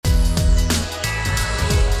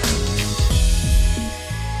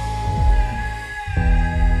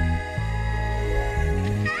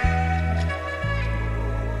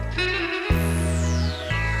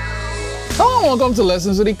welcome to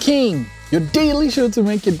Lessons with the King, your daily show to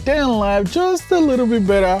make your day in life just a little bit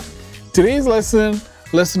better. Today's lesson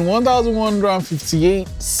 1158,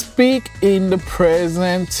 speak in the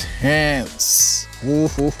present tense.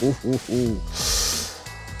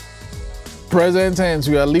 Present tense,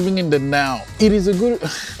 we are living in the now. It is a good,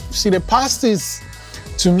 see, the past is,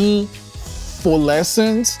 to me, for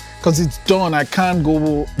lessons, because it's done. I can't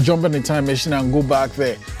go jump in the time machine and go back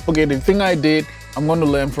there. Okay, the thing I did, I'm going to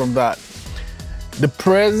learn from that. The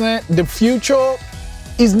present, the future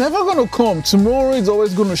is never going to come. Tomorrow is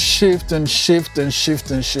always going to shift and shift and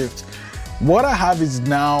shift and shift. What I have is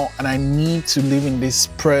now, and I need to live in this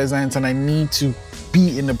present, and I need to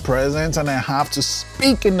be in the present, and I have to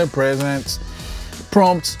speak in the present.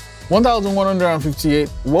 Prompt 1158.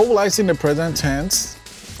 What will I say in the present tense?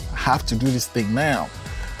 I have to do this thing now.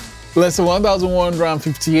 Lesson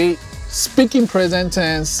 1158, speak in present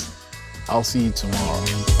tense. I'll see you tomorrow.